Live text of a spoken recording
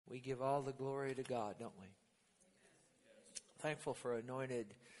we give all the glory to God, don't we? Thankful for anointed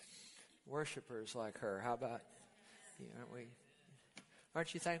worshipers like her. How about you? Aren't we?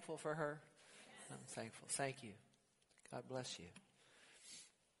 Aren't you thankful for her? I'm thankful. Thank you. God bless you.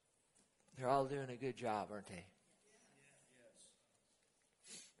 They're all doing a good job, aren't they?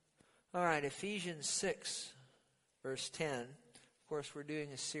 All right, Ephesians 6, verse 10. Of course, we're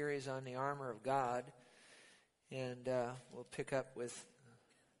doing a series on the armor of God, and we'll pick up with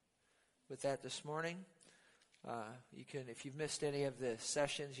that this morning. You can, if you've missed any of the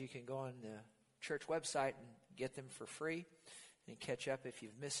sessions, you can go on the church website and get them for free and catch up if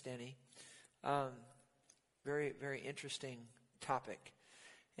you've missed any. Very, very interesting topic.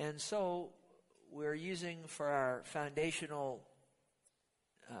 And so we're using for our foundational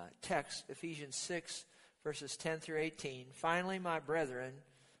text, Ephesians 6, verses 10 through 18. Finally, my brethren,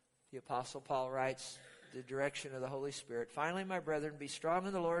 the Apostle Paul writes, the direction of the Holy Spirit. Finally, my brethren, be strong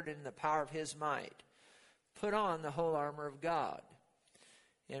in the Lord and in the power of His might. Put on the whole armor of God.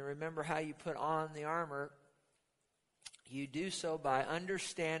 And remember how you put on the armor. You do so by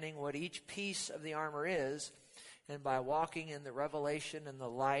understanding what each piece of the armor is and by walking in the revelation and the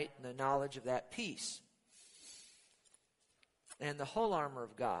light and the knowledge of that piece. And the whole armor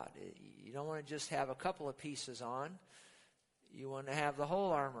of God. You don't want to just have a couple of pieces on. You want to have the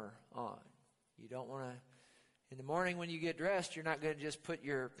whole armor on. You don't want to, in the morning when you get dressed, you're not going to just put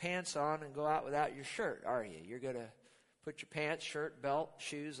your pants on and go out without your shirt, are you? You're going to put your pants, shirt, belt,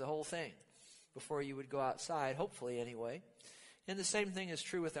 shoes, the whole thing before you would go outside, hopefully anyway. And the same thing is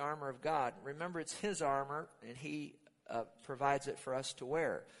true with the armor of God. Remember, it's His armor, and He provides it for us to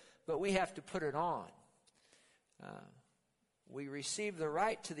wear. But we have to put it on. We receive the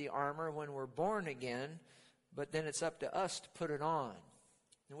right to the armor when we're born again, but then it's up to us to put it on.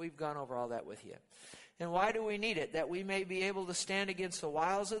 And we've gone over all that with you. And why do we need it? That we may be able to stand against the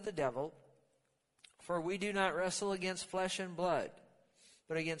wiles of the devil. For we do not wrestle against flesh and blood,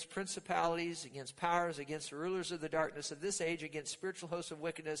 but against principalities, against powers, against the rulers of the darkness of this age, against spiritual hosts of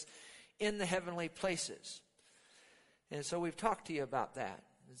wickedness in the heavenly places. And so we've talked to you about that.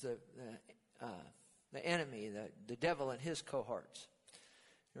 The enemy, the devil and his cohorts.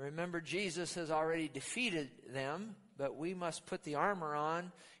 And remember, Jesus has already defeated them, but we must put the armor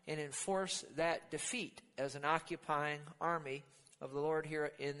on and enforce that defeat as an occupying army of the Lord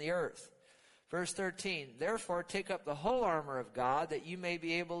here in the earth. Verse 13, therefore take up the whole armor of God, that you may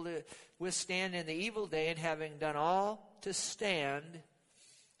be able to withstand in the evil day, and having done all to stand,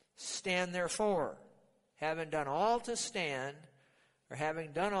 stand therefore. Having done all to stand, or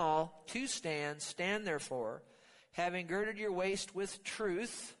having done all to stand, stand therefore. Having girded your waist with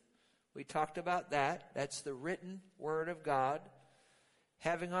truth, we talked about that. That's the written word of God.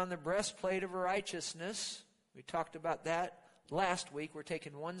 Having on the breastplate of righteousness, we talked about that last week. We're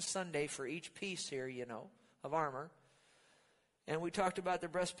taking one Sunday for each piece here, of armor. And we talked about the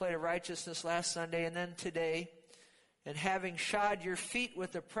breastplate of righteousness last Sunday, and then today. And having shod your feet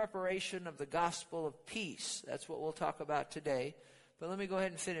with the preparation of the gospel of peace. That's what we'll talk about today. But let me go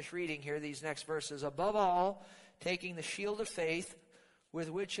ahead and finish reading here these next verses. Above all, taking the shield of faith,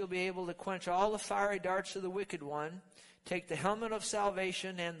 with which you'll be able to quench all the fiery darts of the wicked one. Take the helmet of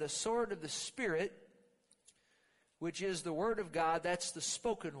salvation and the sword of the Spirit, which is the word of God. That's the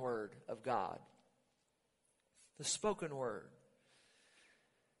spoken word of God. The spoken word.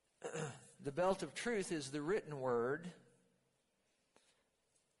 The belt of truth is the written word.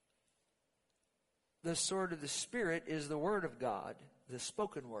 The sword of the Spirit is the word of God, the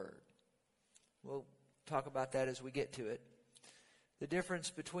spoken word. We'll talk about that as we get to it. The difference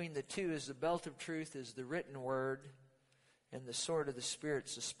between the two is the belt of truth is the written word, and the sword of the Spirit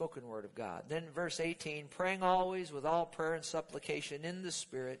is the spoken word of God. Then verse 18, praying always with all prayer and supplication in the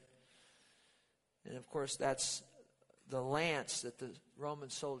Spirit. And of course that's the lance that the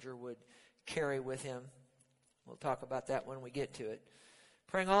Roman soldier would carry with him. We'll talk about that when we get to it.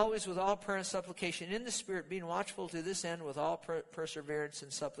 Praying always with all prayer and supplication in the Spirit, being watchful to this end with all perseverance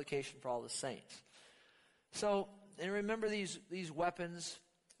and supplication for all the saints. So, and remember these weapons.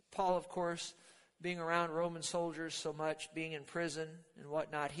 Paul, of course, being around Roman soldiers so much, being in prison and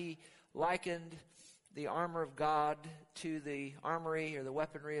whatnot, he likened the armor of God to the armory or the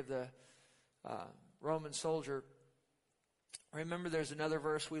weaponry of the Roman soldier. Remember, there's another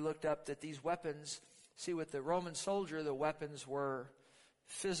verse we looked up that these weapons, see, with the Roman soldier, the weapons were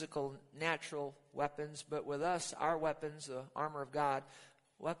physical, natural weapons, but with us, our weapons, the armor of God,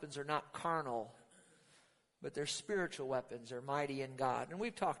 weapons are not carnal, but they're spiritual weapons. They're mighty in God. And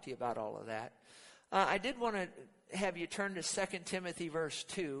we've talked to you about all of that. I did want to have you turn to 2 Timothy verse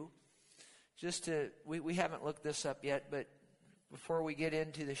 2. We haven't looked this up yet, but before we get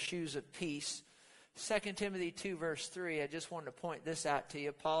into the shoes of peace. 2 Timothy 2 verse 3, I just wanted to point this out to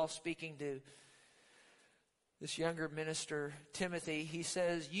you. Paul speaking to this younger minister, Timothy, he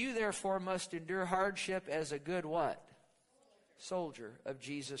says, "You therefore must endure hardship as a good" what? Soldier of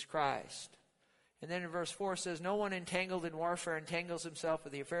Jesus Christ. And then in verse 4 says, "No one entangled in warfare entangles himself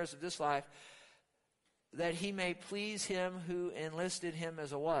with the affairs of this life, that he may please him who enlisted him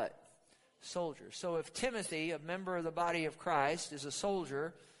as a" what? Soldier. So if Timothy, a member of the body of Christ, is a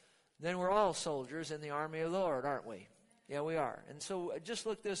soldier, then we're all soldiers in the army of the Lord, aren't we? Yeah, we are. And so just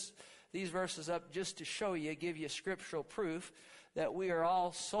look these verses up just to show you, give you scriptural proof that we are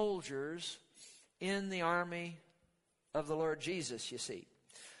all soldiers in the army of the Lord Jesus, you see.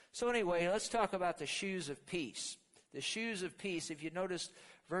 So anyway, let's talk about the shoes of peace. The shoes of peace, if you notice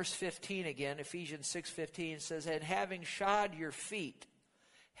verse 15 again, Ephesians 6:15 says, "And having shod your feet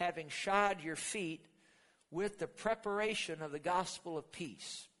with the preparation of the gospel of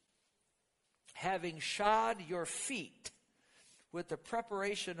peace." Having shod your feet with the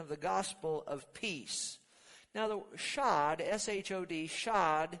preparation of the gospel of peace. Now the shod, S-H-O-D,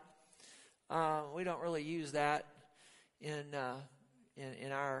 shod, we don't really use that in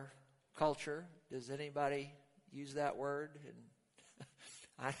our culture. Does anybody use that word?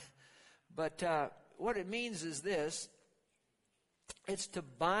 But what it means is this: it's to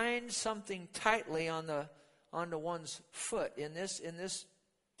bind something tightly onto one's foot. In this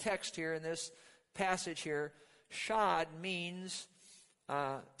text here, in this passage here, shod means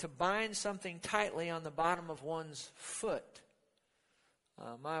to bind something tightly on the bottom of one's foot.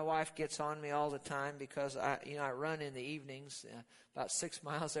 My wife gets on me all the time because I run in the evenings, about 6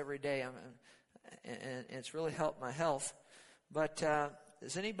 miles every day, and it's really helped my health. But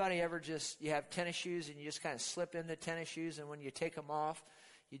does anybody ever you have tennis shoes and you just kind of slip in the tennis shoes, and when you take them off,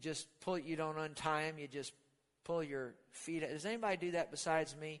 you don't untie them, you just pull your feet? Does anybody do that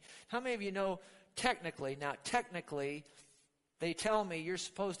besides me? How many of you know technically, they tell me you're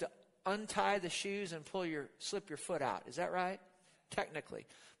supposed to untie the shoes and slip your foot out. Is that right? Technically.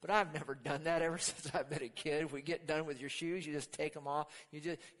 But I've never done that ever since I've been a kid. We get done with your shoes, you just take them off.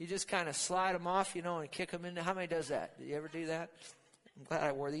 You just kind of slide them off, and kick them in. How many does that? Do you ever do that? I'm glad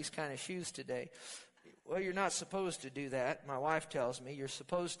I wore these kind of shoes today. Well, you're not supposed to do that. My wife tells me you're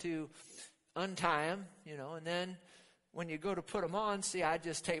supposed to untie them, and then when you go to put them on, I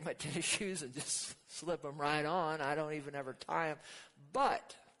just take my tennis shoes and just slip them right on. I don't even ever tie them.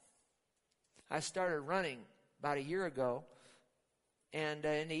 But I started running about a year ago, and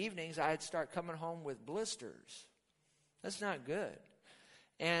in the evenings I'd start coming home with blisters. That's not good.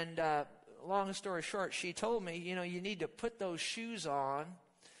 And long story short, she told me, you need to put those shoes on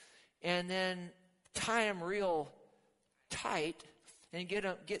and then tie them real tight and get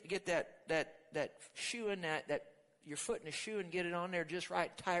that shoe in that your foot in the shoe and get it on there just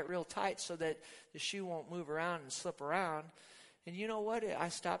right, tie it real tight so that the shoe won't move around and slip around. And you know what? I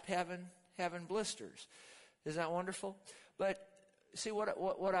stopped having blisters. Isn't that wonderful? But see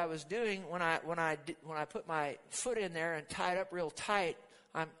what I was doing when I put my foot in there and tied up real tight,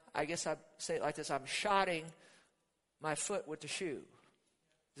 I guess I'd say it like this: I'm shodding my foot with the shoe.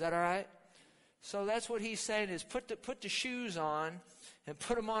 Is that all right? So that's what he's saying is put the shoes on and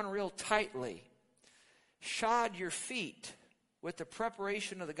put them on real tightly. Shod your feet with the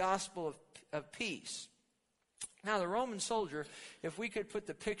preparation of the gospel of peace. Now the Roman soldier, if we could put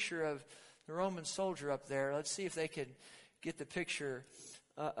the picture of the Roman soldier up there, let's see if they could get the picture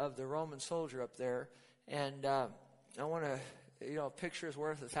of the Roman soldier up there. And I want to, a picture is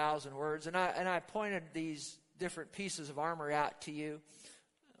worth 1,000 words. And I pointed these different pieces of armor out to you.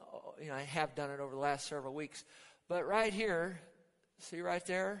 I have done it over the last several weeks. But right here, see right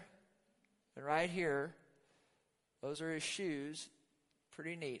there? And right here, those are his shoes.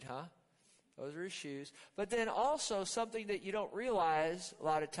 Pretty neat, huh? Those are his shoes. But then also something that you don't realize a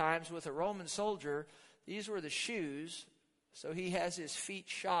lot of times with a Roman soldier, these were the shoes. So he has his feet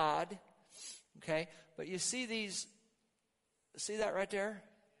shod. Okay? But you see that right there?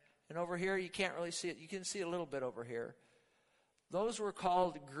 And over here, you can't really see it. You can see a little bit over here. Those were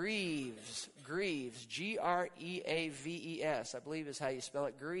called greaves. Greaves. Greaves, I believe is how you spell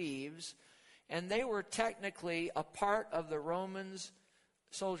it. Greaves. And they were technically a part of the Roman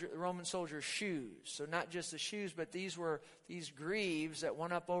soldier's shoes. So not just the shoes, but these were these greaves that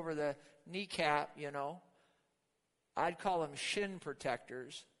went up over the kneecap, I'd call them shin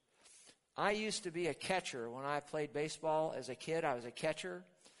protectors. I used to be a catcher. When I played baseball as a kid, I was a catcher.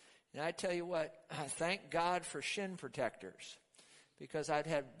 And I tell you what, I thank God for shin protectors. Because I'd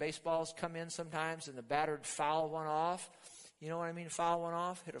have baseballs come in sometimes and the battered foul went off. You know what I mean? Foul one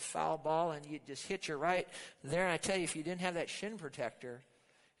off, hit a foul ball, and you just hit you right there. And I tell you, if you didn't have that shin protector,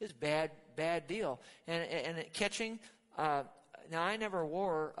 it's bad deal. And catching, now I never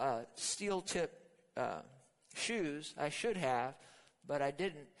wore steel tip shoes. I should have, but I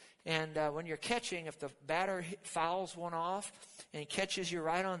didn't. And when you're catching, if the batter fouls one off and catches you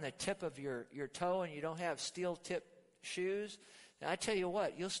right on the tip of your toe and you don't have steel tip shoes, I tell you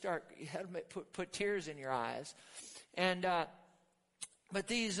what, you have to put tears in your eyes. And but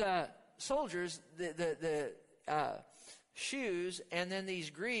these soldiers, the shoes, and then these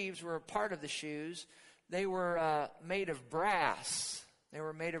greaves were a part of the shoes. They were made of brass. They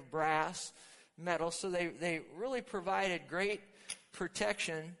were made of brass metal, so they really provided great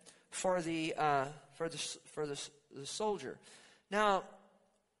protection for the soldier. Now,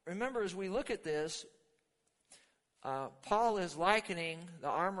 remember, as we look at this, Paul is likening the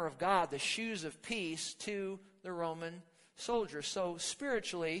armor of God, the shoes of peace, to the Roman soldier. So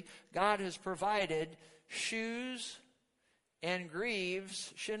spiritually, God has provided shoes and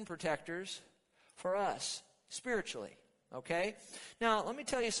greaves, shin protectors, for us spiritually. Okay? Now, let me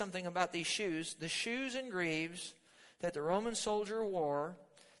tell you something about these shoes. The shoes and greaves that the Roman soldier wore,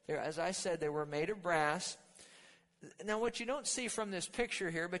 as I said, they were made of brass. Now, what you don't see from this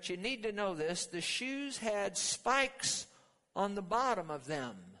picture here, but you need to know this, the shoes had spikes on the bottom of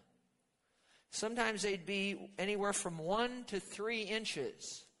them. Sometimes they'd be anywhere from 1 to 3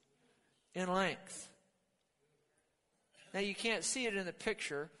 inches in length. Now, you can't see it in the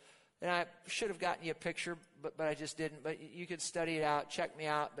picture, and I should have gotten you a picture, but I just didn't. But you could study it out, check me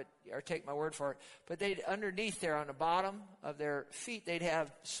out, or take my word for it. But they'd, underneath there on the bottom of their feet, they'd have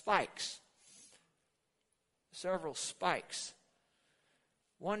spikes. Several spikes.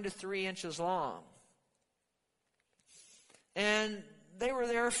 1 to 3 inches long. And they were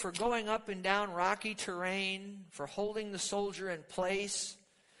there for going up and down rocky terrain, for holding the soldier in place,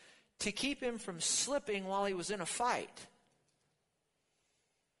 to keep him from slipping while he was in a fight.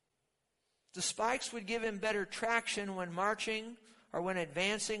 The spikes would give him better traction when marching or when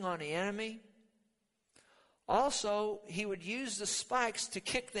advancing on the enemy. Also, he would use the spikes to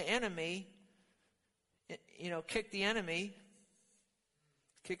kick the enemy, kick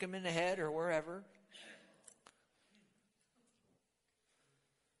him in the head or wherever.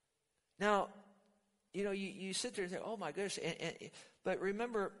 Now, you sit there and say, oh my goodness, but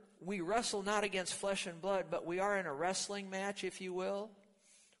remember, we wrestle not against flesh and blood, but we are in a wrestling match, if you will,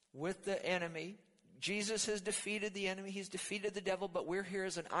 with the enemy. Jesus has defeated the enemy. He's defeated the devil, but we're here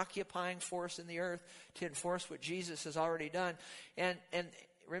as an occupying force in the earth to enforce what Jesus has already done. And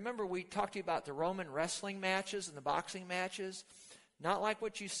remember, we talked to you about the Roman wrestling matches and the boxing matches. Not like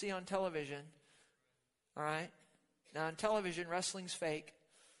what you see on television. All right? Now, on television, wrestling's fake.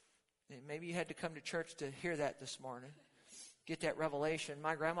 Maybe you had to come to church to hear that this morning. Get that revelation.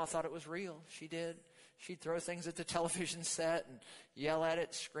 My grandma thought it was real. She did. She'd throw things at the television set and yell at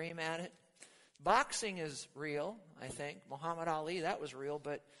it, scream at it. Boxing is real, I think. Muhammad Ali, that was real.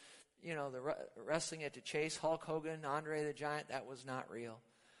 But, the wrestling at the Chase, Hulk Hogan, Andre the Giant, that was not real.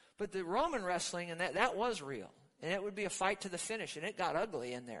 But the Roman wrestling, and that was real. And it would be a fight to the finish. And it got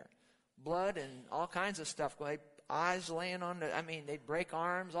ugly in there. Blood and all kinds of stuff. Eyes laying on they'd break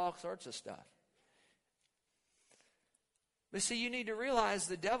arms, all sorts of stuff. But see, you need to realize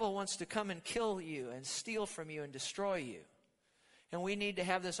the devil wants to come and kill you and steal from you and destroy you. And we need to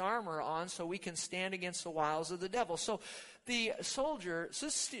have this armor on so we can stand against the wiles of the devil. So the soldier, so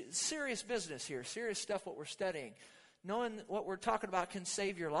this is serious business here, serious stuff what we're studying. Knowing what we're talking about can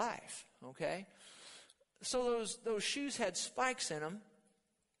save your life, okay? So those shoes had spikes in them.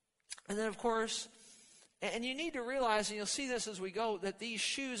 And then, of course, and you need to realize, and you'll see this as we go, that these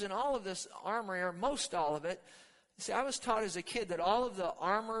shoes and all of this armory, or most all of it, see, I was taught as a kid that all of the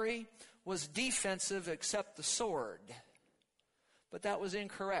armory was defensive except the sword. But that was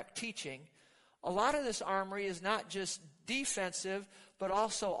incorrect teaching. A lot of this armory is not just defensive, but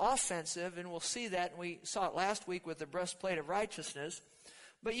also offensive, and we'll see that, and we saw it last week with the breastplate of righteousness.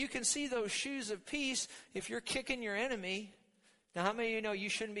 But you can see those shoes of peace if you're kicking your enemy. Now, how many of you know you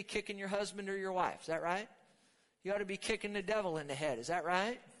shouldn't be kicking your husband or your wife? Is that right? You ought to be kicking the devil in the head. Is that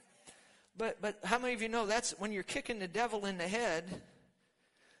right? But how many of you know that's when you're kicking the devil in the head,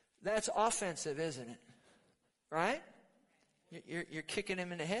 that's offensive, isn't it? Right? You're kicking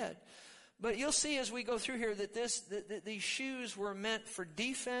him in the head. But you'll see as we go through here that these shoes were meant for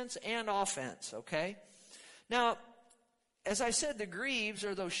defense and offense, okay? Now, as I said, the greaves,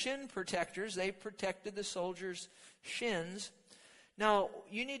 or those shin protectors, they protected the soldiers' shins. Now,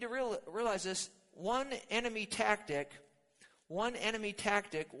 you need to realize this. One enemy tactic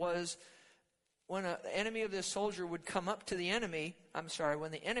was when an enemy of this soldier would come up to the enemy,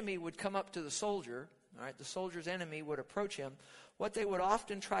 when the enemy would come up to the soldier, all right, the soldier's enemy would approach him, what they would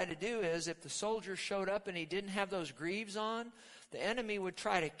often try to do is, if the soldier showed up and he didn't have those greaves on, the enemy would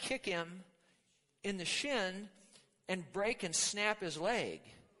try to kick him in the shin and break and snap his leg.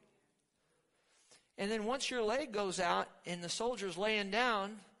 And then once your leg goes out and the soldier's laying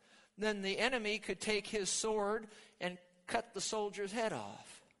down, then the enemy could take his sword and cut the soldier's head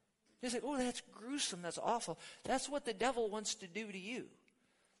off. You say, oh, that's gruesome, that's awful. That's what the devil wants to do to you.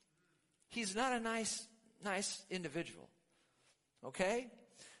 He's not a nice individual. Okay?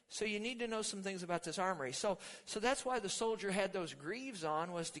 So you need to know some things about this armory. So that's why the soldier had those greaves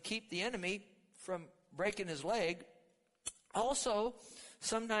on, was to keep the enemy from breaking his leg. Also,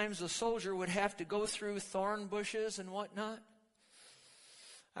 sometimes the soldier would have to go through thorn bushes and whatnot.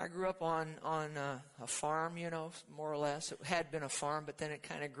 I grew up on a farm, more or less. It had been a farm, but then it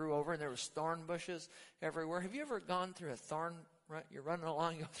kind of grew over, and there was thorn bushes everywhere. Have you ever gone through a thorn? Right? You're running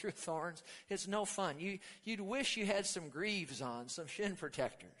along, you go through thorns. It's no fun. You'd wish you had some greaves on, some shin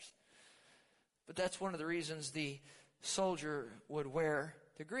protectors. But that's one of the reasons the soldier would wear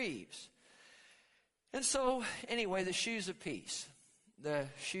the greaves. And so, anyway, the shoes of peace. The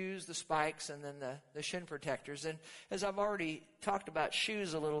shoes, the spikes, and then the shin protectors. And as I've already talked about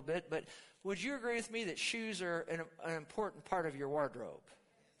shoes a little bit, but would you agree with me that shoes are an important part of your wardrobe?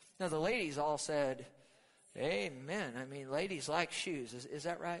 Now, the ladies all said, amen. I mean, ladies like shoes. Is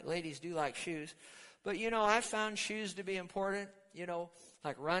that right? Ladies do like shoes. But, I found shoes to be important,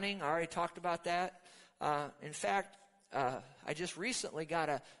 like running. I already talked about that. In fact, I just recently got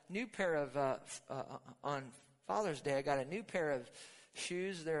a new pair of, on Father's Day, I got a new pair of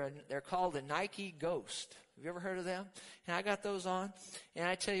shoes. They're called the Nike Ghost. Have you ever heard of them? And I got those on, and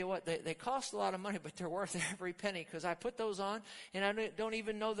I tell you what, they cost a lot of money, but they're worth every penny, because I put those on, and I don't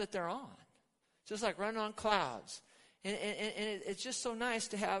even know that they're on. It's just like running on clouds. And it's just so nice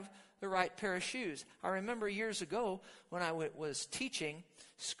to have the right pair of shoes. I remember years ago when I was teaching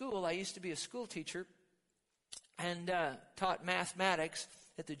school, I used to be a school teacher, and taught mathematics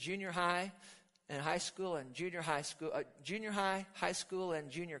at the junior high and high school and junior high, high school, and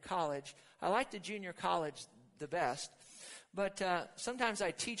junior college. I like the junior college the best, but sometimes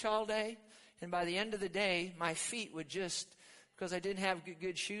I teach all day, and by the end of the day, my feet would just, because I didn't have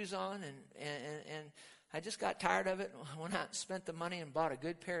good shoes on, and I just got tired of it, went out and spent the money and bought a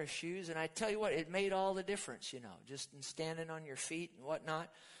good pair of shoes, and I tell you what, it made all the difference, just in standing on your feet and whatnot.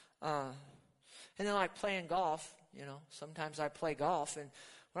 And then like playing golf, sometimes I play golf, and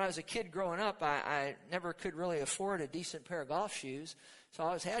when I was a kid growing up, I never could really afford a decent pair of golf shoes. So I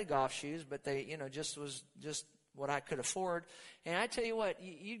always had golf shoes, but they, just was just what I could afford. And I tell you what,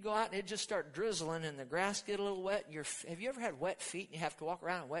 you'd go out and it'd just start drizzling and the grass get a little wet. Have you ever had wet feet and you have to walk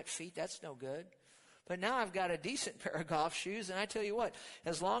around in wet feet? That's no good. But now I've got a decent pair of golf shoes, and I tell you what,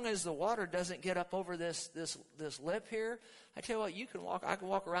 as long as the water doesn't get up over this lip here, I tell you what, I can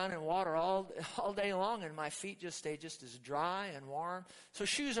walk around in water all day long, and my feet just stay just as dry and warm. So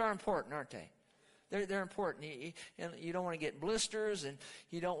shoes are important, aren't they? They're important. And you don't want to get blisters, and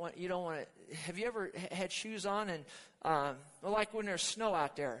you don't want to. Have you ever had shoes on and like when there's snow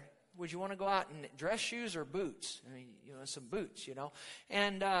out there? Would you want to go out in dress shoes or boots? I mean, some boots,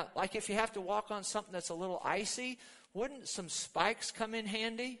 And like if you have to walk on something that's a little icy, wouldn't some spikes come in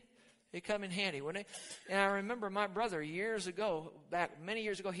handy? They come in handy, wouldn't they? And I remember my brother many years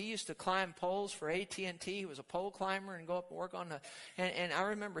ago, he used to climb poles for AT&T. He was a pole climber and go up and work on and I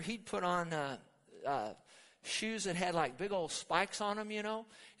remember he'd put on shoes that had like big old spikes on them, and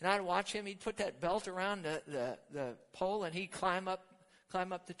I'd watch him. He'd put that belt around the pole, and he'd climb up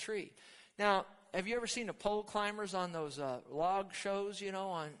the tree. Now, have you ever seen the pole climbers on those log shows,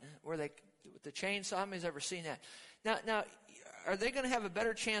 on where they with the chainsaw? Somebody's ever seen that? Now, are they going to have a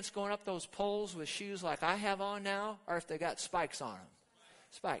better chance going up those poles with shoes like I have on now, or if they got spikes on them?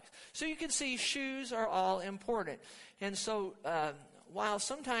 Spikes. So you can see shoes are all important. And so while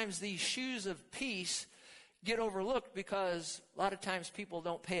sometimes these shoes of peace get overlooked because a lot of times people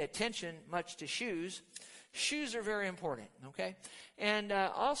don't pay attention much to shoes, shoes are very important, okay? And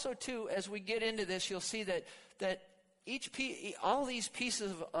also, too, as we get into this, you'll see that all these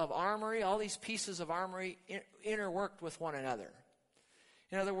pieces of armory interworked with one another.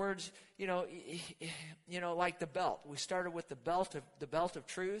 In other words, like the belt. We started with the belt of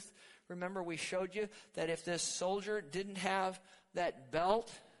truth. Remember, we showed you that if this soldier didn't have that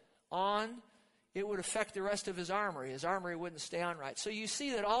belt on, it would affect the rest of his armory. His armory wouldn't stay on right. So you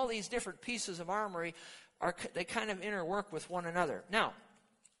see that all these different pieces of armory they kind of interwork with one another. Now,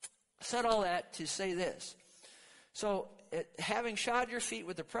 I said all that to say this. So having shod your feet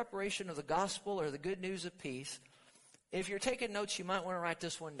with the preparation of the gospel or the good news of peace. If you're taking notes, you might want to write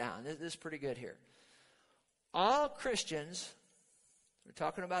this one down. This is pretty good here. All Christians, we're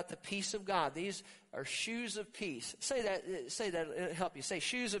talking about the peace of God. These are shoes of peace. Say that, it'll help you. Say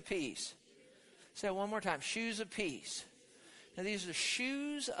shoes of peace. Say it one more time. Shoes of peace. Now these are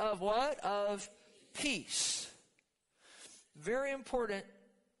shoes of what? Of peace. Very important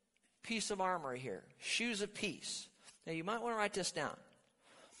piece of armor here. Shoes of peace. Now you might want to write this down.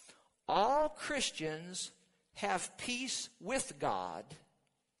 All Christians have peace with God,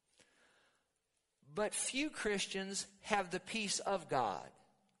 but few Christians have the peace of God.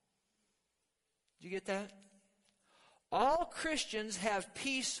 Did you get that? All Christians have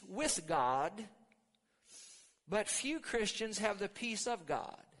peace with God, but few Christians have the peace of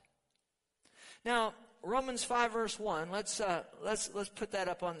God. Now, Romans 5 verse 1, let's put that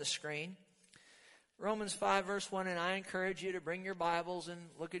up on the screen. Romans 5 verse 1, and I encourage you to bring your Bibles and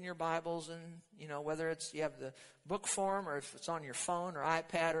look in your Bibles, and whether it's you have the book form or if it's on your phone or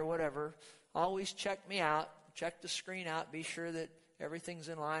iPad or whatever, always check me out, check the screen out, be sure that everything's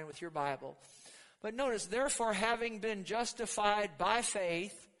in line with your Bible. But notice, therefore, having been justified by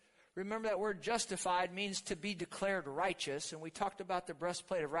faith, remember that word justified means to be declared righteous, and we talked about the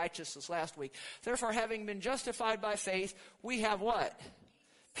breastplate of righteousness last week. Therefore, having been justified by faith, we have what?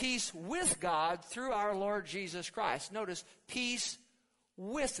 Peace with God through our Lord Jesus Christ. Notice, peace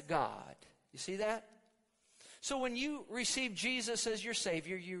with God. You see that? So when you receive Jesus as your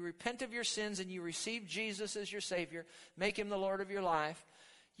Savior, you repent of your sins and you receive Jesus as your Savior, make Him the Lord of your life,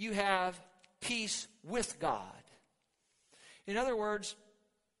 you have peace with God. In other words,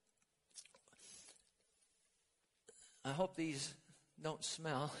 I hope these don't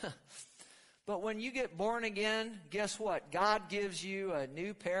smell, but when you get born again, guess what? God gives you a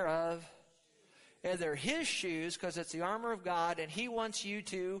new pair of, and they're His shoes because it's the armor of God, and He wants you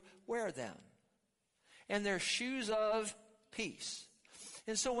to wear them. And they're shoes of peace.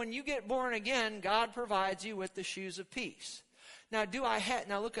 And so when you get born again, God provides you with the shoes of peace. Now,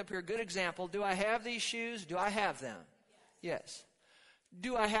 now look up here, good example. Do I have these shoes? Do I have them? Yes.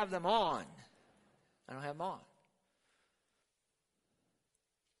 Do I have them on? I don't have them on.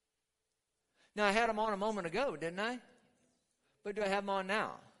 Now, I had them on a moment ago, didn't I? But do I have them on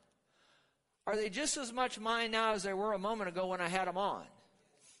now? Are they just as much mine now as they were a moment ago when I had them on?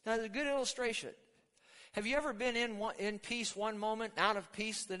 Now, there's a good illustration. Have you ever been in peace one moment, out of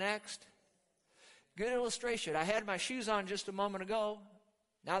peace the next? Good illustration. I had my shoes on just a moment ago.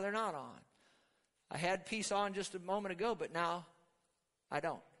 Now they're not on. I had peace on just a moment ago, but now I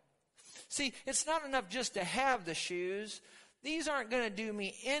don't. See, it's not enough just to have the shoes. These aren't going to do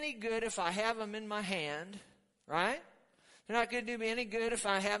me any good if I have them in my hand, right? They're not going to do me any good if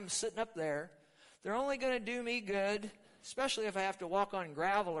I have them sitting up there. They're only going to do me good, especially if I have to walk on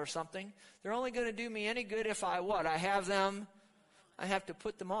gravel or something. They're only going to do me any good if I have to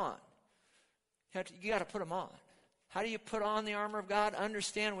put them on. You got to put them on. How do you put on the armor of God?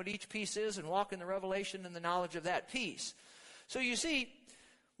 Understand what each piece is and walk in the revelation and the knowledge of that piece. So you see,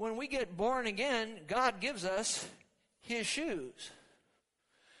 when we get born again, God gives us His shoes.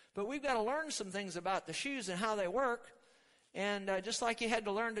 But we've got to learn some things about the shoes and how they work. And just like you had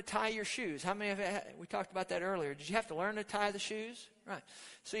to learn to tie your shoes. How many of you we talked about that earlier. Did you have to learn to tie the shoes? Right.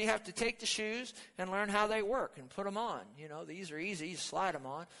 So you have to take the shoes and learn how they work and put them on. These are easy. You slide them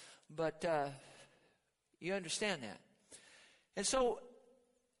on. But you understand that. And so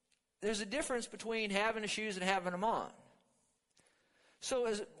there's a difference between having the shoes and having them on.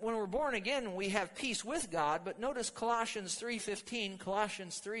 So when we're born again, we have peace with God. But notice Colossians 3:15.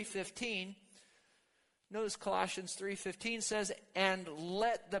 Colossians 3:15. Notice Colossians 3:15 says, and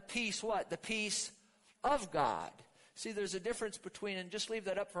let the peace what? The peace of God. See, there's a difference between, and just leave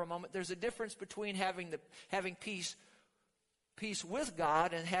that up for a moment, there's a difference between having peace with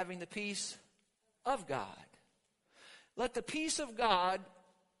God and having the peace of God. Let the peace of God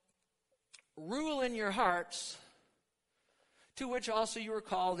rule in your hearts, to which also you were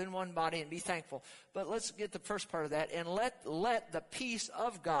called in one body, and be thankful. But let's get the first part of that. And let the peace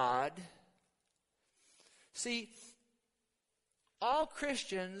of God. See, all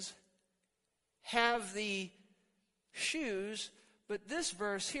Christians have the shoes, but this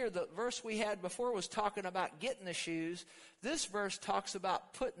verse here, the verse we had before was talking about getting the shoes. This verse talks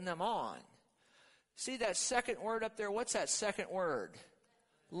about putting them on. See that second word up there? What's that second word?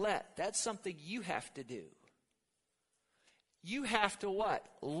 Let. That's something you have to do. You have to what?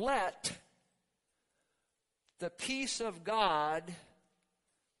 Let the peace of God,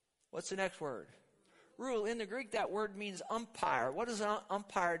 what's the next word? Rule. In the Greek, that word means umpire. What does an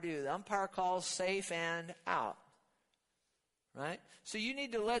umpire do? The umpire calls safe and out. right? So you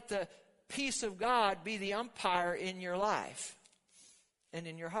need to let the peace of God be the umpire in your life and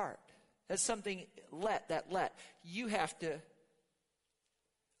in your heart. That's something, let. You have to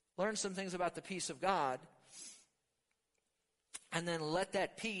learn some things about the peace of God and then let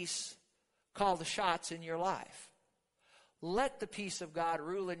that peace call the shots in your life. Let the peace of God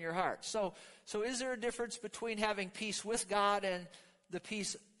rule in your heart. So is there a difference between having peace with God and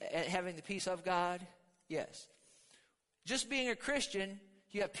having the peace of God? Yes. Just being a Christian,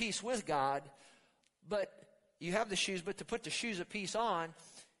 you have peace with God, but you have the shoes, but to put the shoes of peace on,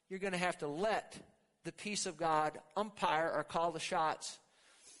 you're going to have to let the peace of God umpire or call the shots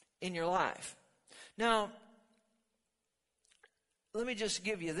in your life. Now, let me just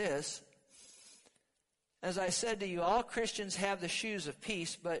give you this. As I said to you, all Christians have the shoes of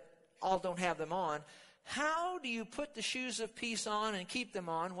peace, but all don't have them on. How do you put the shoes of peace on and keep them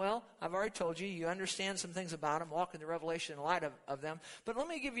on? Well, I've already told you, you understand some things about them, walk in the revelation in light of them. But let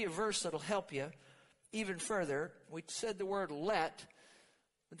me give you a verse that'll help you even further. We said the word let,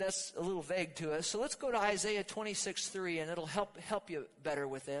 but that's a little vague to us. So let's go to Isaiah 26:3, and it'll help you better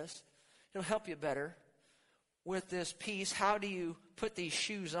with this. It'll help you better with this peace. How do you put these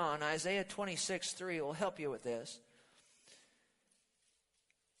shoes on? Isaiah 26:3 will help you with this.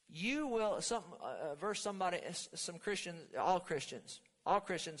 You will, some Christians, all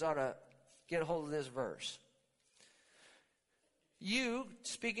Christians ought to get a hold of this verse. You,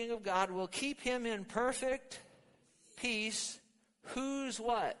 speaking of God, will keep him in perfect peace, whose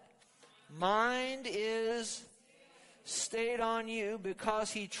what? Mind is stayed on you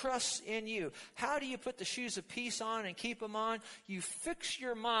because he trusts in you. How do you put the shoes of peace on and keep them on? You fix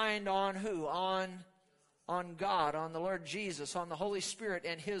your mind on who? On God, on the Lord Jesus, on the Holy Spirit,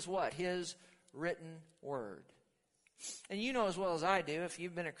 and his what? His written word. And you know as well as I do, if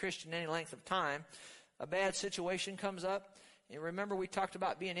you've been a Christian any length of time, a bad situation comes up. And remember, we talked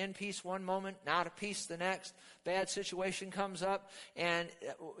about being in peace one moment, out of peace the next. Bad situation comes up, and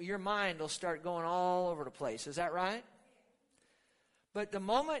your mind will start going all over the place. Is that right? But the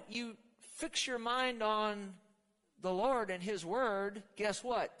moment you fix your mind on the Lord and his word, guess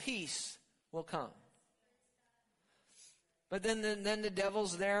what? Peace will come. But then the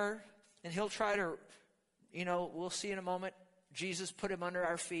devil's there, and he'll try to, we'll see in a moment, Jesus put him under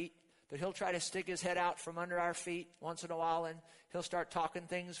our feet. But he'll try to stick his head out from under our feet once in a while, and he'll start talking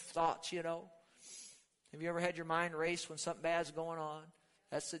thoughts. Have you ever had your mind race when something bad's going on?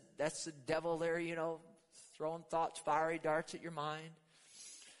 That's the devil there, throwing thoughts, fiery darts at your mind.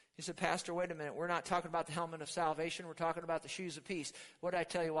 He said, Pastor, wait a minute. We're not talking about the helmet of salvation. We're talking about the shoes of peace. What did I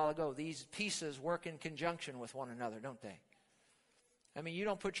tell you a while ago? These pieces work in conjunction with one another, don't they? I mean, you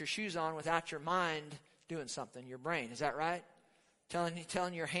don't put your shoes on without your mind doing something, your brain. Is that right?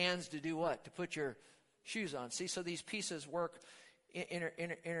 Telling your hands to do what? To put your shoes on. See, so these pieces work, they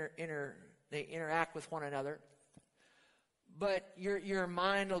interact with one another. But your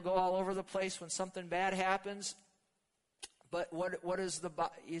mind will go all over the place when something bad happens. But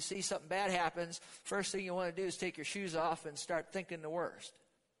you see something bad happens, first thing you want to do is take your shoes off and start thinking the worst.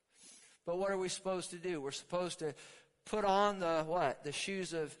 But what are we supposed to do? We're supposed to put on the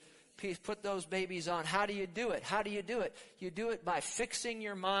shoes of peace, put those babies on. How do you do it? You do it by fixing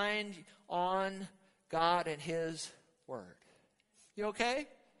your mind on God and his word. You okay?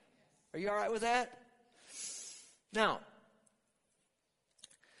 Are you all right with that? Now,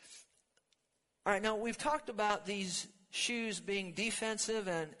 we've talked about these shoes being defensive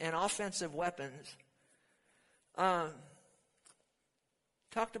and offensive weapons.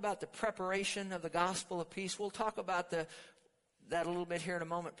 Talked about the preparation of the gospel of peace. We'll talk about that a little bit here in a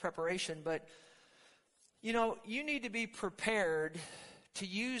moment, preparation. But, you need to be prepared to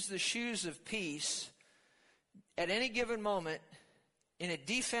use the shoes of peace at any given moment in a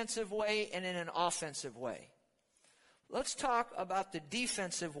defensive way and in an offensive way. Let's talk about the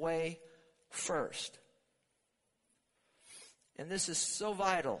defensive way first. And this is so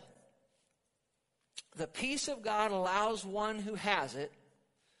vital. The peace of God allows one who has it.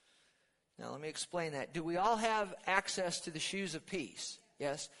 Now, let me explain that. Do we all have access to the shoes of peace?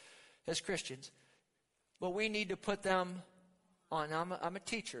 Yes, as Christians. But we need to put them on. Now, I'm a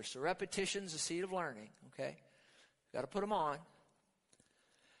teacher, so repetition's the seed of learning, okay? Got to put them on.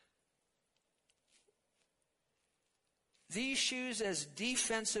 These shoes as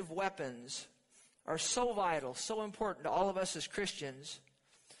defensive weapons are so vital, so important to all of us as Christians,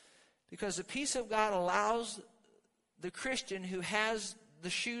 because the peace of God allows the Christian who has the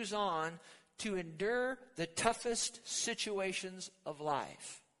shoes on to endure the toughest situations of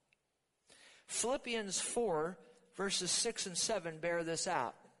life. Philippians 4, verses 6 and 7 bear this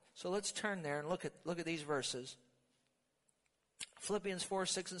out. So let's turn there and look at these verses. Philippians 4,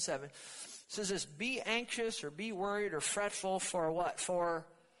 6, and 7. It says this, be anxious or be worried or fretful for what? For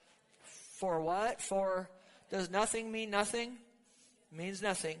what? For, does nothing mean nothing? It means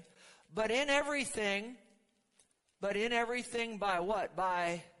nothing. But in everything by what?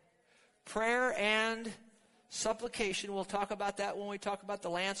 By prayer and supplication. We'll talk about that when we talk about the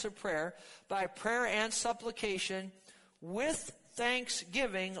lance of prayer. By prayer and supplication, with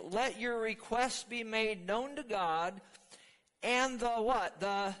thanksgiving, let your requests be made known to God, and the what?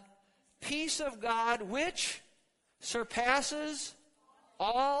 The peace of God, which surpasses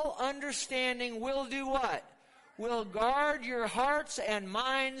all understanding, will do what? Will guard your hearts and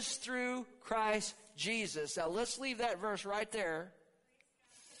minds through Christ Jesus. Now let's leave that verse right there.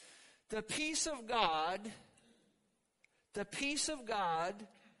 The peace of God,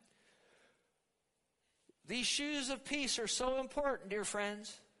 these shoes of peace are so important, dear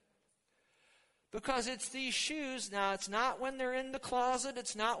friends. Because it's these shoes, now it's not when they're in the closet,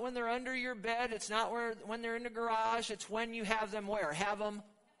 it's not when they're under your bed, it's not when they're in the garage, it's when you have them where? Have them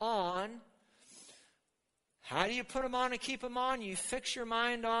on. How do you put them on and keep them on? You fix your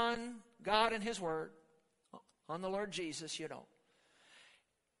mind on God and His Word, on the Lord Jesus, you know.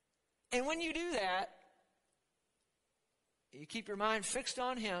 And when you do that, you keep your mind fixed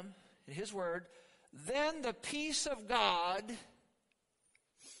on Him and His Word, then the peace of God.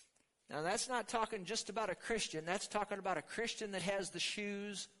 Now that's not talking just about a Christian. That's talking about a Christian that has the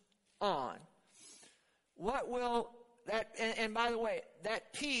shoes on. What will that, and by the way,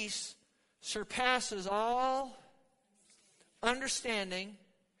 that peace surpasses all understanding.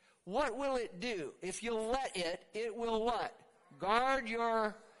 What will it do? If you'll let it, it will what? Guard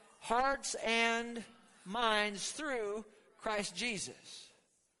your hearts and minds through Christ Jesus.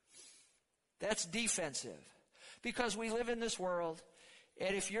 That's defensive. Because we live in this world,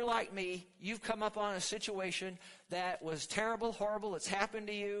 and if you're like me, you've come up on a situation that was terrible, horrible, it's happened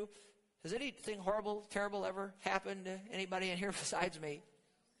to you. Has anything horrible, terrible ever happened to anybody in here besides me?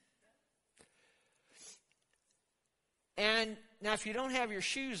 And now if you don't have your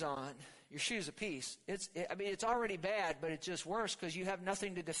shoes on, your shoes of peace, it's already bad, but it's just worse because you have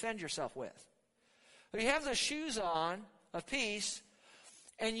nothing to defend yourself with. But you have the shoes on of peace,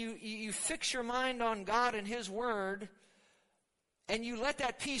 and you fix your mind on God and His Word, and you let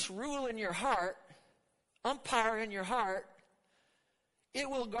that peace rule in your heart, umpire in your heart. It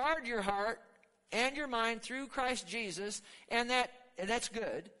will guard your heart and your mind through Christ Jesus, and that's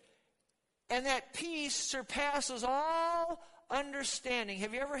good. And that peace surpasses all understanding.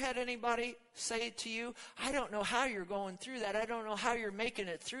 Have you ever had anybody say to you, I don't know how you're going through that. I don't know how you're making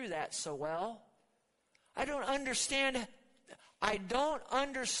it through that so well. I don't understand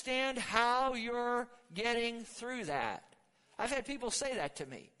how you're getting through that. I've had people say that to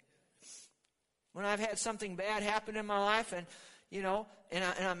me. When I've had something bad happen in my life and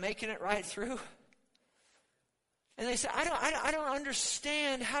I'm making it right through. And they say, I don't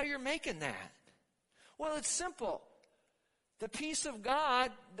understand how you're making that. Well, it's simple. The peace of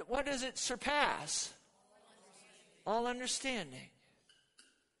God, what does it surpass? All understanding.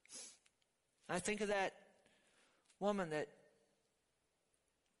 I think of that woman, that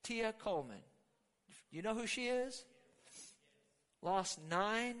Tia Coleman. You know who she is? Lost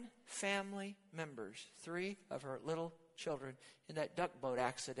 9 family members, 3 of her little children, in that duck boat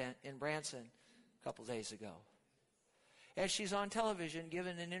accident in Branson a couple days ago. And she's on television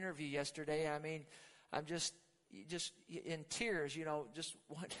giving an interview yesterday. I mean, I'm just in tears, just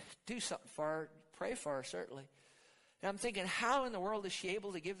want to do something for her, pray for her, certainly. And I'm thinking, how in the world is she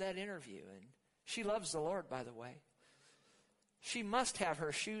able to give that interview? And she loves the Lord, by the way. She must have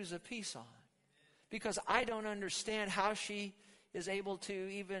her shoes of peace on, because I don't understand how she is able to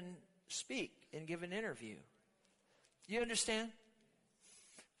even speak and give an interview. You understand?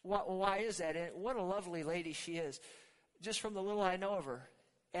 Why is that? And what a lovely lady she is, just from the little I know of her.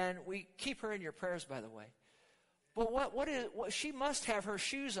 And we keep her in your prayers, by the way. But what she must have her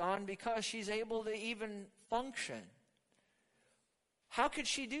shoes on because she's able to even function. How could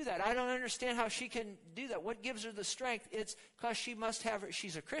she do that? I don't understand how she can do that. What gives her the strength? It's because she must have her.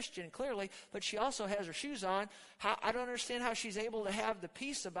 She's a Christian, clearly, but she also has her shoes on. I don't understand how she's able to have the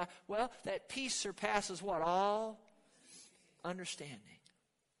peace about. Well, that peace surpasses what? All understanding.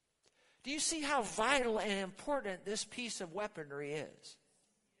 Do you see how vital and important this piece of weaponry is?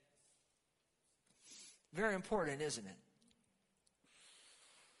 Very important, isn't it?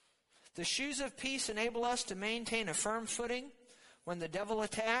 The shoes of peace enable us to maintain a firm footing when the devil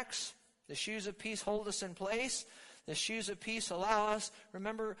attacks. The shoes of peace hold us in place. The shoes of peace allow us,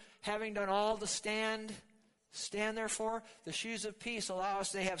 remember, having done all to stand there for, the shoes of peace allow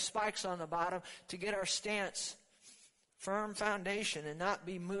us, they have spikes on the bottom to get our stance Firm foundation and not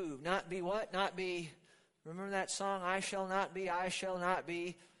be moved. Not be what? Not be, remember that song, I shall not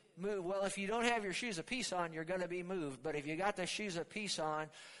be moved. Well, if you don't have your shoes of peace on, you're going to be moved. But if you got the shoes of peace on,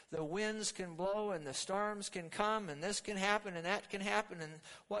 the winds can blow and the storms can come and this can happen and that can happen and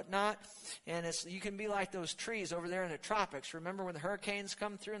whatnot. And you can be like those trees over there in the tropics. Remember when the hurricanes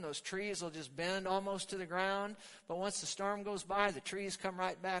come through and those trees will just bend almost to the ground? But once the storm goes by, the trees come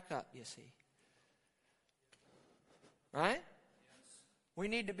right back up, you see. Right? We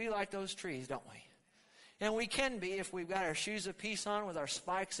need to be like those trees, don't we? And we can be if we've got our shoes of peace on with our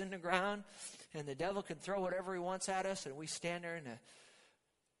spikes in the ground, and the devil can throw whatever he wants at us, and we stand there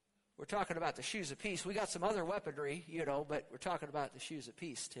we're talking about the shoes of peace. We got some other weaponry, but we're talking about the shoes of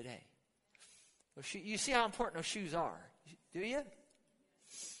peace today. You see how important those shoes are, do you?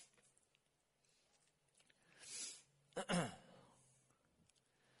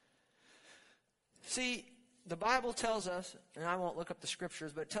 See, the Bible tells us, and I won't look up the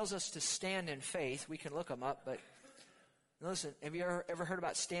scriptures, but it tells us to stand in faith. We can look them up, but listen, have you ever heard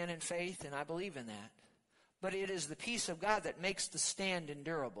about stand in faith? And I believe in that. But it is the peace of God that makes the stand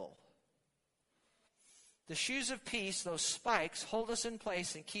endurable. The shoes of peace, those spikes, hold us in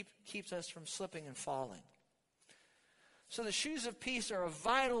place and keeps us from slipping and falling. So the shoes of peace are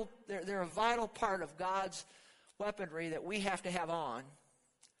they're a vital part of God's weaponry that we have to have on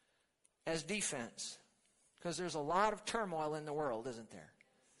as defense. Because there's a lot of turmoil in the world, isn't there?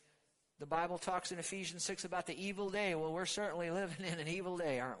 The Bible talks in Ephesians 6 about the evil day. Well, we're certainly living in an evil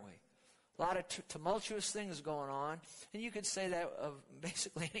day, aren't we? A lot of tumultuous things going on. And you could say that of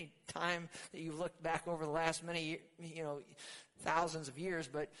basically any time that you've looked back over the last many, thousands of years.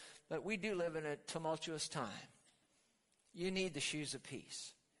 But we do live in a tumultuous time. You need the shoes of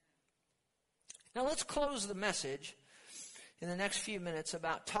peace. Now let's close the message in the next few minutes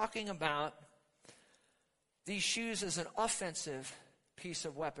about talking about these shoes as an offensive piece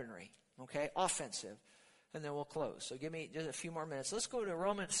of weaponry. Okay? Offensive. And then we'll close. So give me just a few more minutes. Let's go to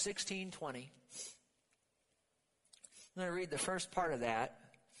Romans 16:20. I'm going to read the first part of that.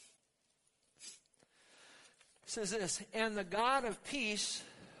 It says this, and the God of peace,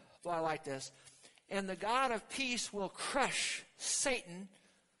 well, I like this, and the God of peace will crush Satan,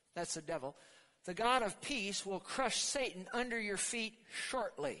 that's the devil, the God of peace will crush Satan under your feet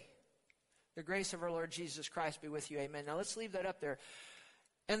shortly. The grace of our Lord Jesus Christ be with you. Amen. Now let's leave that up there.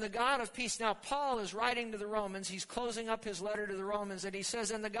 And the God of peace. Now Paul is writing to the Romans. He's closing up his letter to the Romans. And he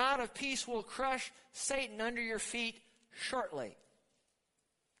says, and the God of peace will crush Satan under your feet shortly.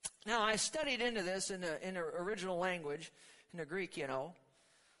 Now I studied into this in the original language, in the Greek,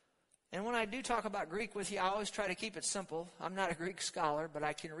 And when I do talk about Greek with you, I always try to keep it simple. I'm not a Greek scholar, but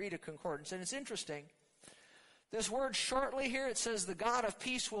I can read a concordance. And it's interesting. This word shortly here, it says the God of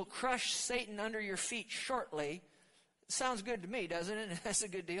peace will crush Satan under your feet shortly. It sounds good to me, doesn't it? That's a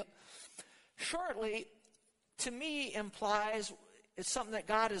good deal. Shortly, to me, implies it's something that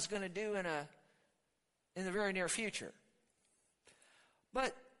God is going to do in the very near future.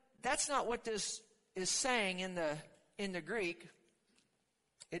 But that's not what this is saying in the Greek.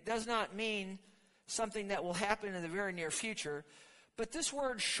 It does not mean something that will happen in the very near future. But this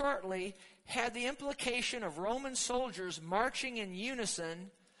word shortly had the implication of Roman soldiers marching in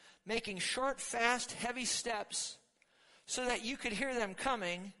unison, making short, fast, heavy steps so that you could hear them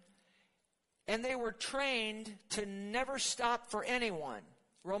coming, and they were trained to never stop for anyone.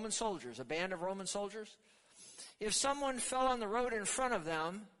 Roman soldiers, a band of Roman soldiers. If someone fell on the road in front of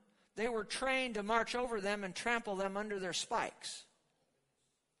them, they were trained to march over them and trample them under their spikes.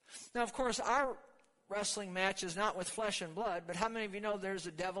 Now, of course, our wrestling match is not with flesh and blood, but how many of you know there's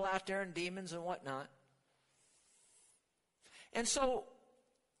a devil out there and demons and whatnot? And so,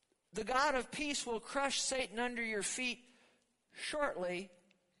 the God of peace will crush Satan under your feet shortly.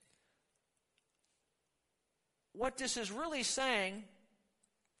 What this is really saying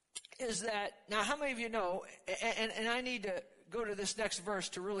is that, now how many of you know, and I need to go to this next verse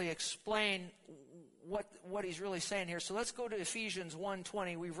to really explain what he's really saying here. So let's go to Ephesians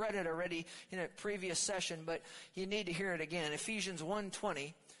 1:20. We've read it already in a previous session, but you need to hear it again. Ephesians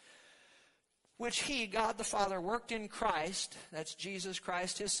 1:20, which he, God the Father, worked in Christ, that's Jesus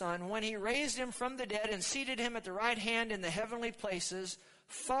Christ, his Son, when he raised him from the dead and seated him at the right hand in the heavenly places,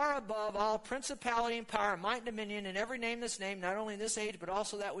 far above all principality and power, might and dominion, and every name that's named, not only in this age, but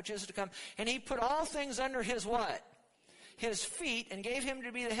also that which is to come. And he put all things under his what? His feet, and gave him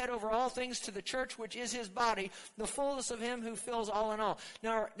to be the head over all things to the church, which is his body, the fullness of him who fills all in all.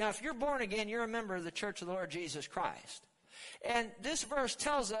 Now, if you're born again, you're a member of the church of the Lord Jesus Christ. And this verse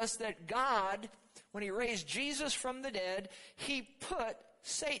tells us that God, when he raised Jesus from the dead, he put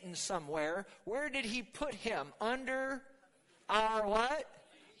Satan somewhere. Where did he put him? Under our what?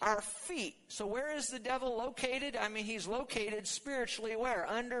 Our feet. So where is the devil located? I mean, he's located spiritually where?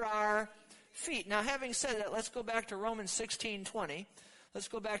 Under our feet. Now, having said that, let's go back to Romans 16:20. Let's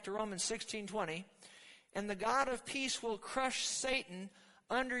go back to Romans 16:20. And the God of peace will crush Satan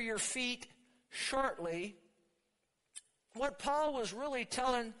under your feet shortly. What Paul was really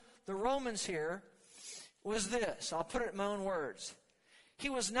telling the Romans here was this. I'll put it in my own words. He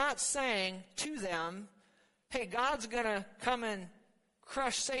was not saying to them, hey, God's going to come and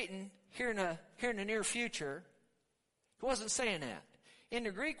crush Satan here in the near future. He wasn't saying that. In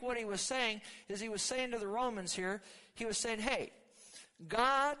the Greek, what he was saying is he was saying to the Romans here, he was saying, hey,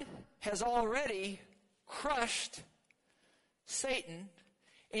 God has already crushed Satan,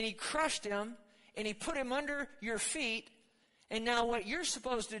 and he crushed him, and he put him under your feet. And now what you're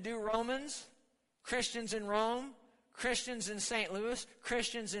supposed to do, Romans, Christians in Rome, Christians in St. Louis,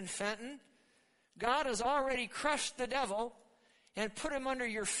 Christians in Fenton, God has already crushed the devil and put him under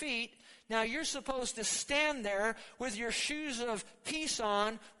your feet. Now you're supposed to stand there with your shoes of peace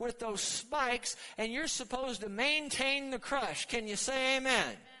on with those spikes, and you're supposed to maintain the crush. Can you say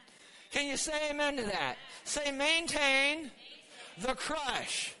amen? Can you say amen to that? Say maintain the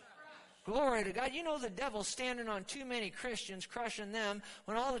crush. Glory to God. You know the devil's standing on too many Christians, crushing them,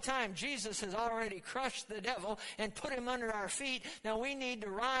 when all the time Jesus has already crushed the devil and put him under our feet. Now we need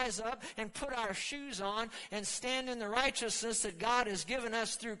to rise up and put our shoes on and stand in the righteousness that God has given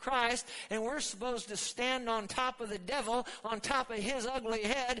us through Christ. And we're supposed to stand on top of the devil, on top of his ugly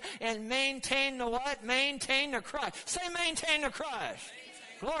head, and maintain the what? Maintain the crush. Say maintain the crush.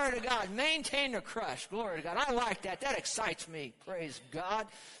 Glory to God. Maintain the crush. Glory to God. I like that. That excites me. Praise God.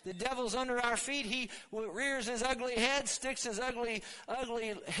 The devil's under our feet. He rears his ugly head, sticks his ugly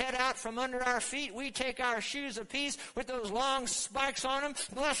head out from under our feet. We take our shoes of peace with those long spikes on them.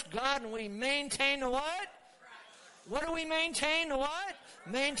 Bless God. And we maintain the what? What do we maintain? The what?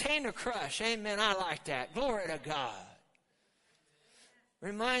 Maintain the crush. Amen. I like that. Glory to God.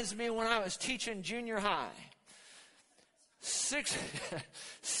 Reminds me when I was teaching junior high. 6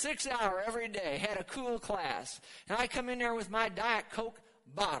 hour every day, had a cool class. And I come in there with my Diet Coke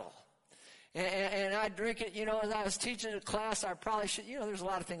bottle. And I drink it, as I was teaching a class, I probably should, there's a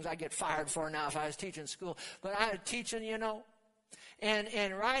lot of things I get fired for now if I was teaching school. But I was teaching,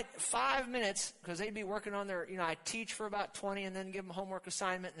 and right 5 minutes, because they'd be working on their, I teach for about 20 and then give them a homework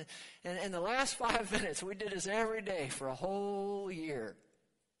assignment. And in the last 5 minutes, we did this every day for a whole year.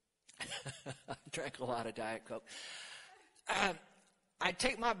 I drank a lot of Diet Coke. I'd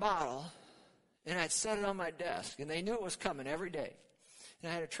take my bottle and I'd set it on my desk, and they knew it was coming every day. And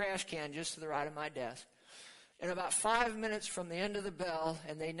I had a trash can just to the right of my desk. And about 5 minutes from the end of the bell,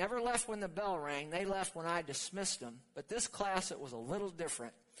 and they never left when the bell rang, they left when I dismissed them. But this class, it was a little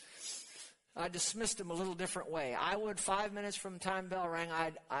different. I dismissed them a little different way. I would, 5 minutes from the time bell rang,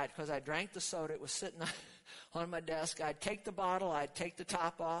 because I drank the soda, it was sitting on my desk, I'd take the bottle, I'd take the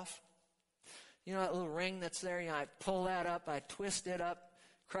top off. You know that little ring that's there? I'd pull that up, I'd twist it up,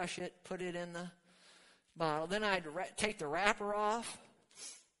 crush it, put it in the bottle. Then I'd take the wrapper off.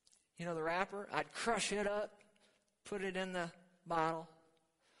 You know the wrapper? I'd crush it up, put it in the bottle.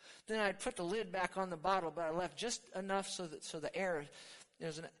 Then I'd put the lid back on the bottle, but I left just enough so the air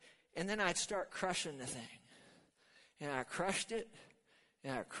and then I'd start crushing the thing. And I crushed it,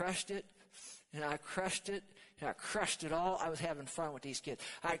 and I crushed it, and I crushed it. And I crushed it all. I was having fun with these kids.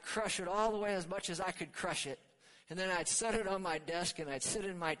 I'd crush it all the way as much as I could crush it. And then I'd set it on my desk, and I'd sit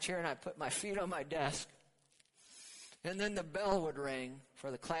in my chair, and I'd put my feet on my desk. And then the bell would ring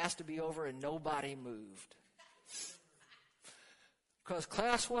for the class to be over, and nobody moved. Because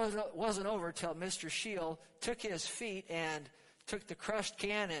class wasn't over till Mr. Shield took his feet and took the crushed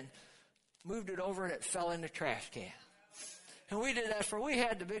can and moved it over, and it fell in the trash can. And we did that we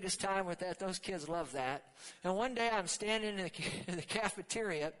had the biggest time with that. Those kids loved that. And one day I'm standing in the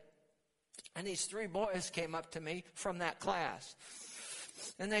cafeteria, and these 3 boys came up to me from that class.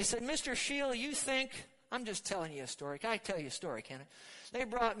 And they said, Mr. Shield, you think, I'm just telling you a story. Can I tell you a story, can I? They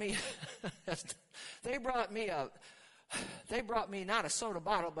brought me not a soda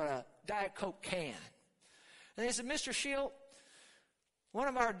bottle, but a Diet Coke can. And they said, Mr. Shield, one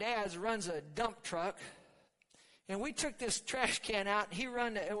of our dads runs a dump truck. And we took this trash can out,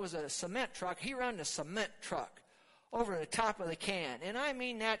 and it was a cement truck. He run the cement truck over the top of the can. And I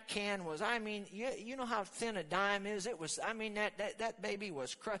mean, that can was, you know how thin a dime is? It was, that baby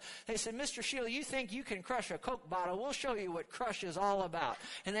was crushed. They said, Mr. Shield, you think you can crush a Coke bottle? We'll show you what crush is all about.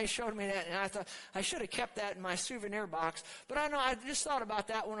 And they showed me that, and I thought, I should have kept that in my souvenir box. But I just thought about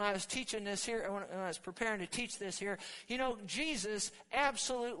that when I was teaching this here, when I was preparing to teach this here. You know, Jesus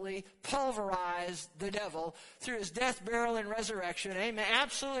absolutely pulverized the devil through his death, burial, and resurrection. Amen.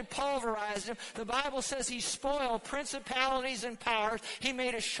 Absolutely pulverized him. The Bible says he spoiled principalities and powers. He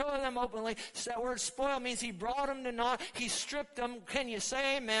made a show of them openly. So that word spoil means he brought them to naught. He stripped them. Can you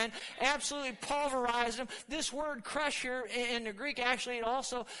say amen? Absolutely pulverized them. This word crush here in the Greek, actually, it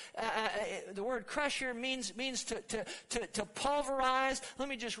also, the word crush here means to pulverize. Let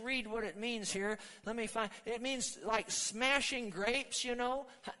me just read what it means here. It means like smashing grapes,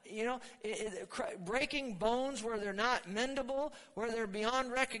 breaking bones where they're not mendable, where they're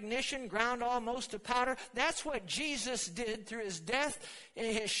beyond recognition, ground almost to powder. That's what Jesus did through his death,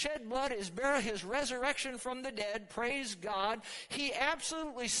 his shed blood, his burial, his resurrection from the dead. Praise God. He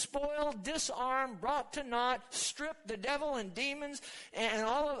absolutely spoiled, disarmed, brought to naught, stripped the devil and demons and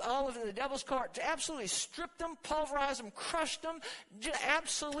all of the devil's court. Absolutely stripped them, pulverized them, crushed them,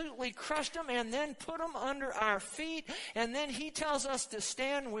 absolutely crushed them, and then put them under our feet. And then he tells us to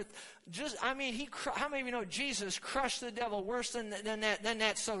stand with how many of you know Jesus crushed the devil worse than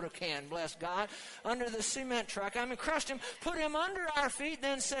that soda can, bless God, under the cement truck? Crushed him, put him under our feet,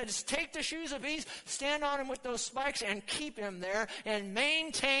 then said, take the shoes of peace, stand on him with those spikes, and keep him there, and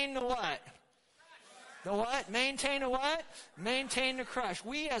maintain the what? The what? Maintain the what? Maintain the crush.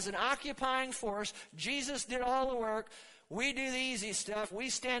 We as an occupying force, Jesus did all the work. We do the easy stuff. We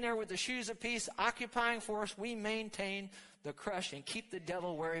stand there with the shoes of peace, occupying force. We maintain the crush and keep the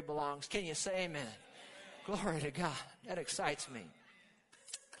devil where he belongs. Can you say amen? Glory to God. That excites me.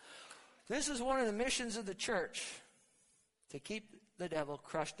 This is one of the missions of the church, to keep the devil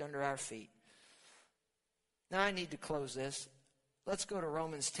crushed under our feet. Now I need to close this. Let's go to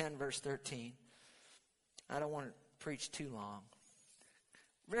Romans 10, verse 13. I don't want to preach too long.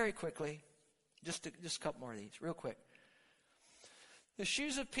 Very quickly, just a couple more of these, real quick. The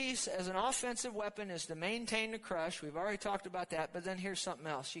shoes of peace as an offensive weapon is to maintain the crush. We've already talked about that, but then here's something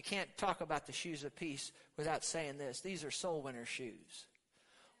else. You can't talk about the shoes of peace without saying this. These are soul winner shoes.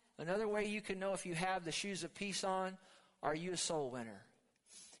 Another way you can know if you have the shoes of peace on, are you a soul winner?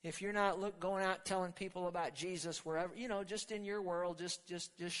 If you're not going out telling people about Jesus wherever, just in your world,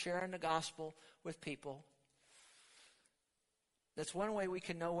 just sharing the gospel with people. That's one way we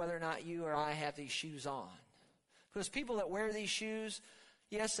can know whether or not you or I have these shoes on. Because people that wear these shoes,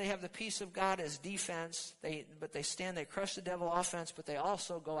 yes, they have the peace of God as defense, but they crush the devil offense, but they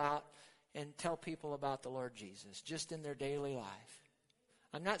also go out and tell people about the Lord Jesus, just in their daily life.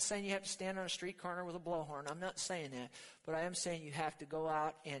 I'm not saying you have to stand on a street corner with a blowhorn. I'm not saying that. But I am saying you have to go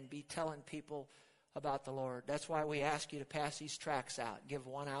out and be telling people about the Lord. That's why we ask you to pass these tracts out. Give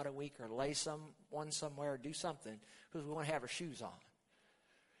one out a week, or lay one somewhere, or do something, because we want to have our shoes on.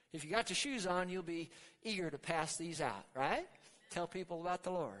 If you got your shoes on, you'll be eager to pass these out, right? Tell people about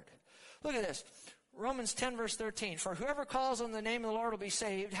the Lord. Look at this. Romans 10, verse 13. For whoever calls on the name of the Lord will be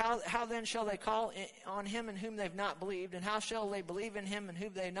saved. How then shall they call on him in whom they've not believed? And how shall they believe in him in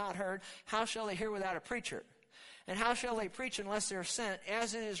whom they've not heard? How shall they hear without a preacher? And how shall they preach unless they're sent?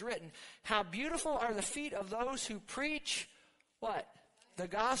 As it is written, how beautiful are the feet of those who preach, what? The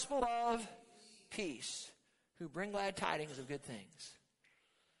gospel of peace, who bring glad tidings of good things.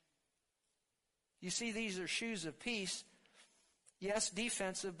 You see, these are shoes of peace. Yes,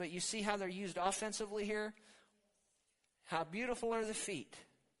 defensive, but you see how they're used offensively here? How beautiful are the feet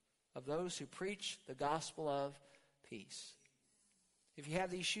of those who preach the gospel of peace. If you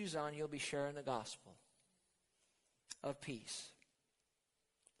have these shoes on, you'll be sharing the gospel of peace.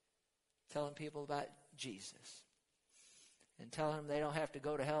 Telling people about Jesus. And telling them they don't have to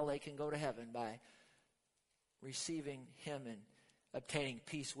go to hell, they can go to heaven by receiving him and obtaining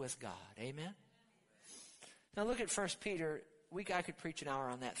peace with God. Amen? Now look at 1 Peter. I could preach an hour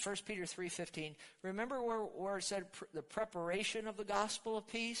on that. 1 Peter 3:15. Remember where it said the preparation of the gospel of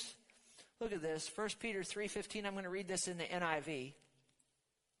peace? Look at this. 1 Peter 3:15. I'm going to read this in the NIV.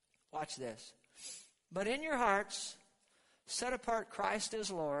 Watch this. But in your hearts, set apart Christ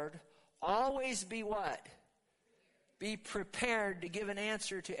as Lord. Always be what? Be prepared to give an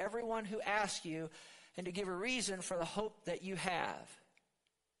answer to everyone who asks you, and to give a reason for the hope that you have.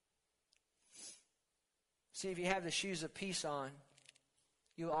 See, if you have the shoes of peace on,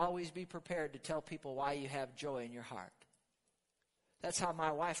 you'll always be prepared to tell people why you have joy in your heart. That's how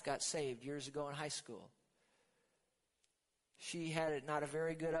my wife got saved years ago in high school. She had not a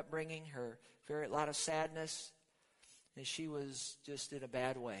very good upbringing, a lot of sadness. And she was just in a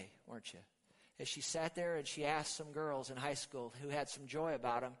bad way, weren't you? As she sat there and she asked some girls in high school who had some joy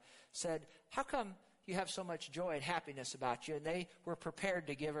about them, said, how come you have so much joy and happiness about you? And they were prepared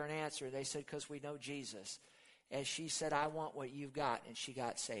to give her an answer. They said, because we know Jesus. And she said, I want what you've got. And she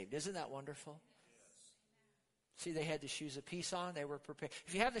got saved. Isn't that wonderful? Yes. See, they had the shoes of peace on. They were prepared.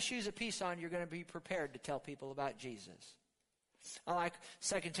 If you have the shoes of peace on, you're going to be prepared to tell people about Jesus. I like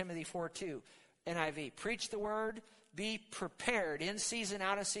 2 Timothy 4:2, NIV. Preach the word. Be prepared in season,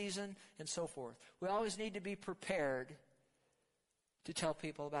 out of season, and so forth. We always need to be prepared to tell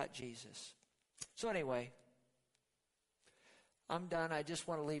people about Jesus. So anyway, I'm done. I just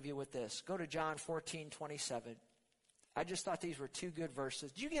want to leave you with this. Go to John 14:27. I just thought these were two good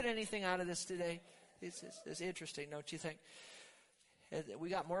verses. Did you get anything out of this today? It's interesting, don't you think? We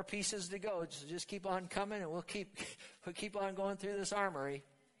got more pieces to go, so just keep on coming, and we'll keep on going through this armory.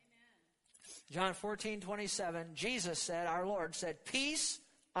 John 14:27, Jesus said, our Lord said, peace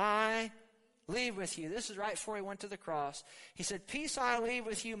I leave with you. This is right before he went to the cross. He said, peace I leave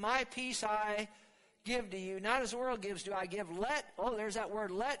with you, my peace I give to you. Not as the world gives do I give. There's that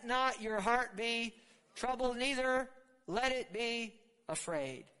word, let not your heart be troubled, neither let it be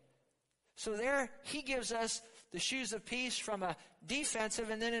afraid. So there he gives us the shoes of peace from a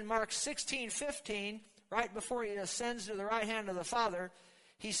defensive, and then in Mark 16:15, right before he ascends to the right hand of the Father,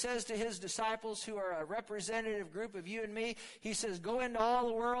 he says to his disciples, who are a representative group of you and me, he says, go into all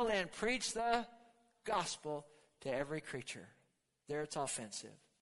the world and preach the gospel to every creature. There it's offensive.